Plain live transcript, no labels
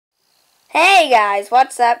Hey guys,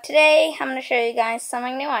 what's up? Today I'm going to show you guys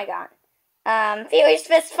something new I got. Furious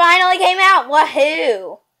Fist finally came out!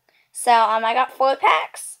 Woohoo! So, I got 4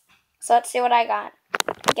 packs. So let's see what I got.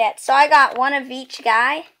 So I got one of each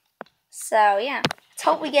guy. So yeah, let's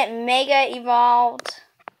hope we get Mega Evolved.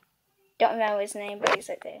 Don't know his name, but he's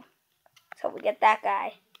right there. Let's hope we get that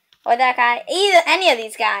guy. Or that guy. Any of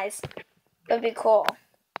these guys. It would be cool.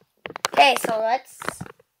 Okay, so what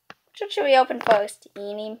should we open first?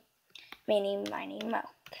 Eeny, meeny, miny, mo.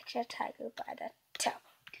 Catch a tiger by the toe.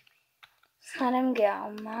 Let him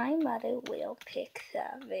go. My mother will pick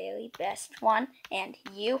the very best one, and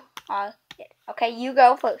you are it. Okay, you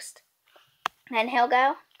go first. Then he'll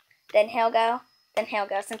go. Then he'll go. Then he'll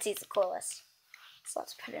go, since he's the coolest. So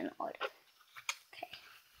let's put it in order. Okay.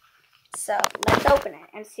 So let's open it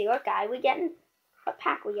and see what guy we get in, what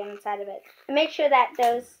pack we get inside of it. And make sure that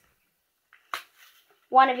there's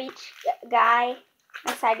one of each guy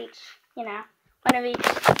inside each, one of each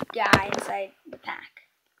guy inside the pack.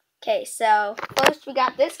 Okay, so first we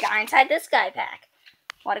got this guy inside this guy pack.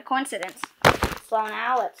 What a coincidence. So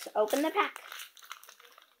now let's open the pack.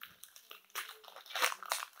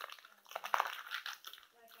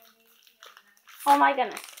 Oh my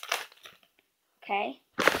goodness. Okay.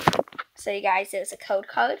 So you guys, there's a code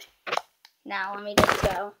card. Now let me just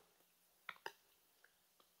go.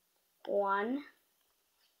 1,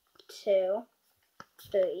 2,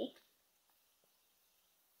 3.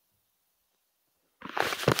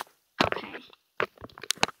 Okay.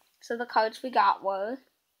 So the cards we got were.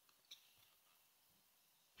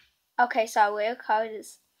 Okay, so our rare card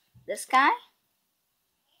is this guy.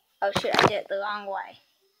 Oh shit, I did it the wrong way.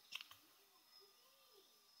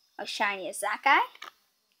 A shiny is that guy.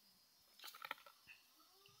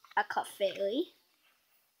 A Clefairy.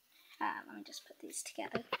 Let me just put these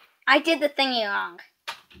together. I did the thingy wrong.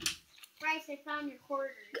 Bryce, I found your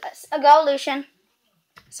quarters. Go, Lucian.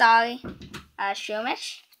 Sorry. A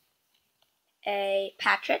Shroomish. A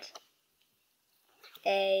Patrat.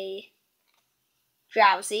 A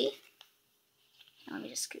Drowsy. Let me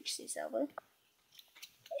just scooch these over.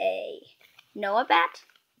 A Noabat.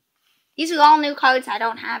 These are all new cards I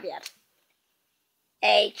don't have yet.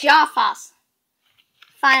 A Jaw Fossil.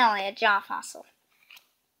 Finally, a Jaw Fossil.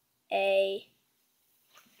 A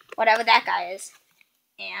whatever that guy is.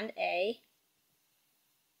 And a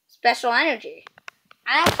Special Energy.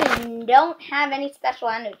 I actually don't have any Special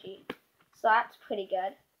Energy, so that's pretty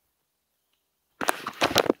good.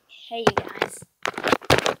 Hey, you guys.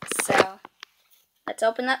 So, let's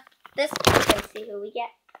open up this pack and see who we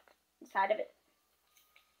get inside of it.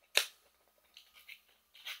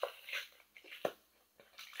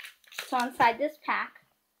 So, inside this pack,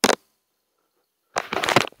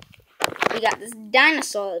 we got this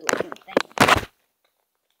dinosaur-looking thing.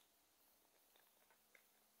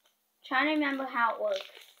 Trying to remember how it works.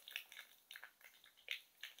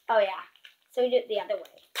 Oh yeah, so we do it the other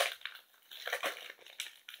way.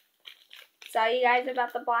 Sorry you guys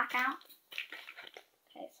about the blackout.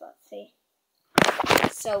 Okay, so let's see.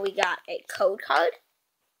 So we got a code card.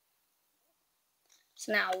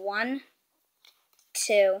 So now 1,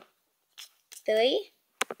 2, 3.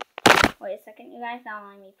 Wait a second, you guys. Now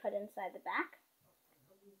let me put inside the back.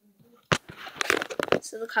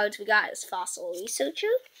 So the cards we got is Fossil Researcher,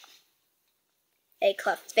 a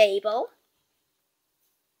Clefable,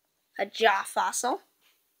 a Jaw Fossil,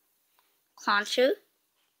 Clauncher,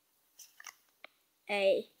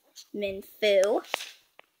 a Minfu.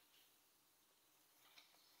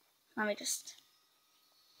 Let me just.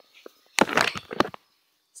 Okay.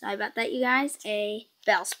 Sorry about that, you guys. A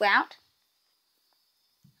Bellsprout.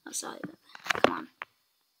 Oh, sorry about that. Come on.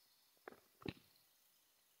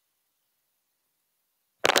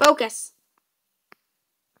 Focus.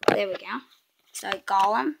 There we go. So a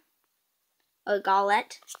Golem, a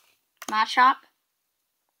Golett, Machop,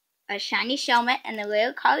 a shiny Shelmet, and the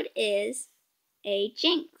rare card is a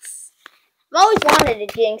Jinx. I've always wanted a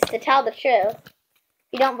Jinx, to tell the truth.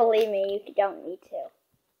 If you don't believe me, you don't need to.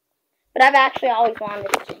 But I've actually always wanted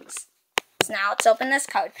a Jinx. So now let's open this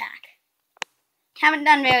card pack. Haven't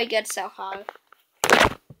done very good so far.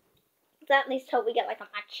 Let's at least hope we get like a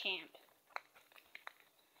Machamp.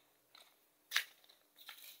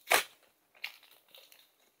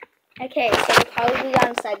 Okay, so the card we got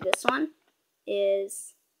inside this one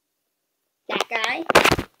is that guy.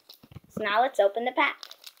 So now let's open the pack.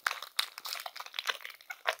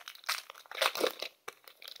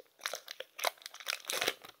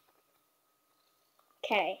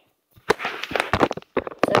 Okay.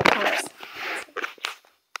 So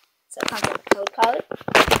it comes with a code card.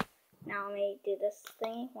 Now let me do this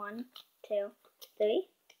thing. 1, 2, 3.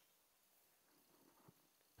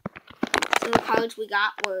 of the cards we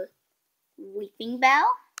got were Weepinbell,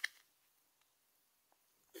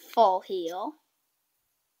 Full Heal,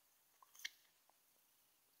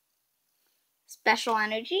 Special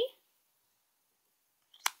Energy,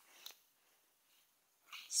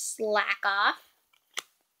 Slack Off,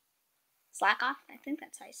 I think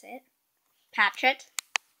that's how you say it, Patrat,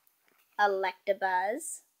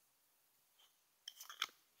 Electabuzz,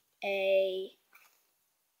 a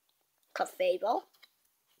Clefable.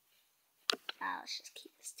 Let's just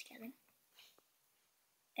keep this together.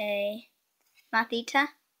 A Mathita,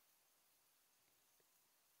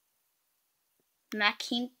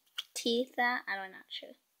 Makintitha, I'm not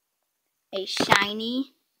sure. A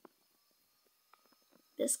shiny,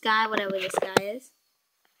 this guy, whatever this guy is.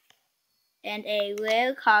 And a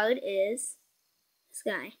rare card is this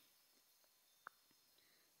guy.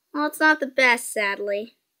 Well, it's not the best,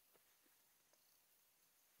 sadly.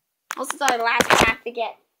 Also, it's our last pack to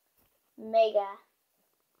get a Mega.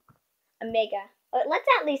 But let's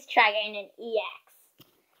at least try getting an EX.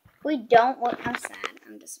 If we don't, well, I'm sad.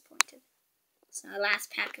 I'm disappointed. So our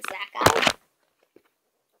last pack is that guy.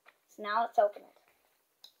 So now let's open it.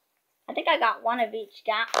 I think I got one of each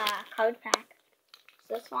card pack.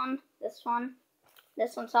 So this one, this one,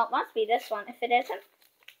 this one. So it must be this one. If it isn't,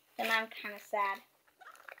 then I'm kind of sad.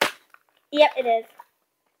 Yep, it is.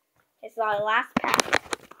 It's our last pack.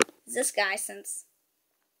 It's this guy, since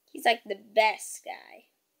he's like the best guy.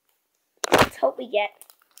 Let's hope we get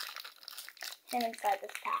him inside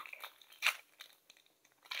this pack.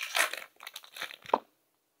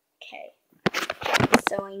 Okay.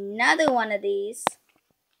 So another one of these.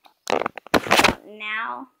 So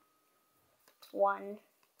now, 1,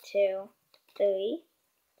 2, 3.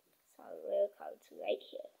 So real cards right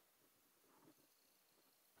here.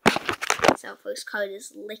 So first card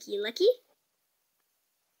is Lickilicky.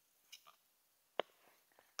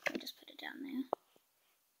 I'll just put it down there.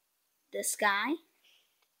 This guy.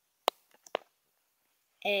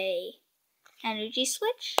 A Energy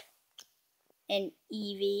Switch. An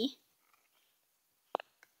Eevee.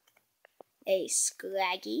 A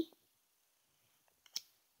Scraggy.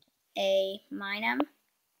 A Minun.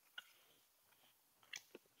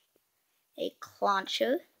 A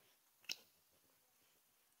Clauncher.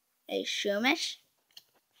 A Shroomish.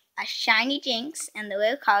 A shiny Jinx. And the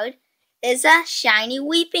rare card is a shiny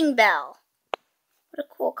Weepinbell. What a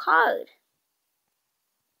cool card.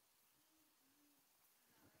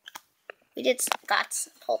 We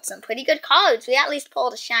pulled some pretty good cards. We at least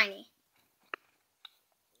pulled a shiny.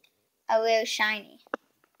 A rare shiny.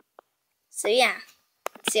 So yeah,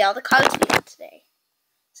 let's see all the cards we got today.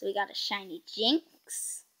 So we got a shiny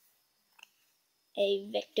Jinx. A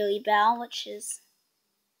Victreebel, which is,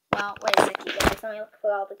 well, wait a second guys. Let me look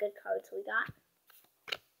for all the good cards we got.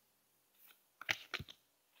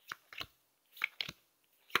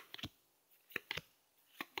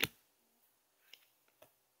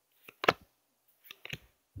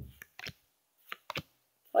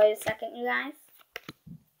 Wait a second, you guys.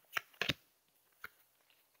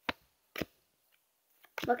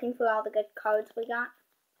 Looking for all the good cards we got.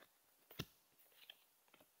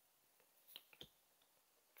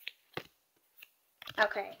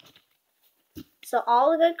 Okay. So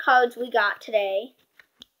all the good cards we got today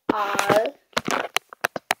are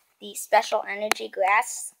the Special Energy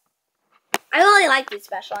Grass. I really like these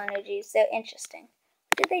Special Energies. They're interesting.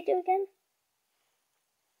 What did they do again?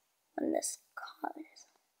 On this card.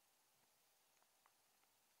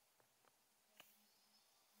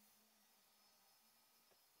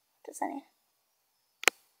 Does any?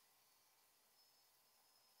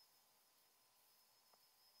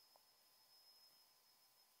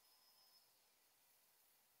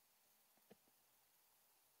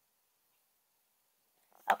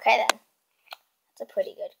 Okay then. That's a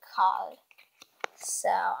pretty good card. So,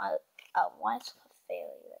 why is Fairy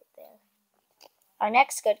right there? Our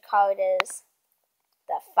next good card is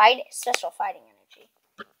the Special Fighting Energy.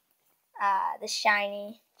 The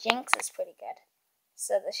shiny Jinx is pretty good.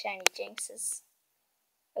 So the shiny Jinx is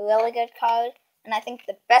a really good card. And I think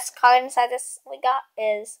the best card inside this we got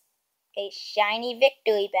is a shiny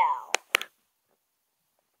Victreebel.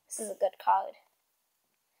 This is a good card.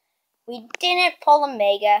 We didn't pull a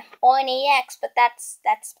Mega or an EX, but that's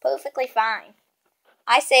perfectly fine.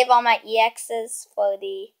 I save all my EXs for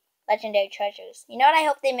the Legendary Treasures. You know what I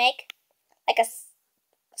hope they make? Like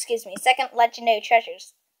second Legendary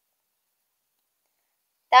Treasures.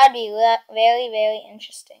 That would be very, very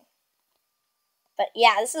interesting. But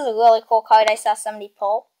yeah, this is a really cool card I saw somebody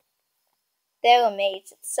pull. They were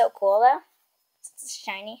mates. It's so cool though. It's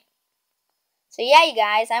shiny. So yeah, you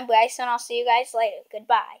guys, I'm Bryson. I'll see you guys later.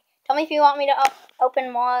 Goodbye. Tell me if you want me to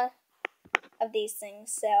open more of these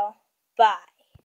things. So, bye.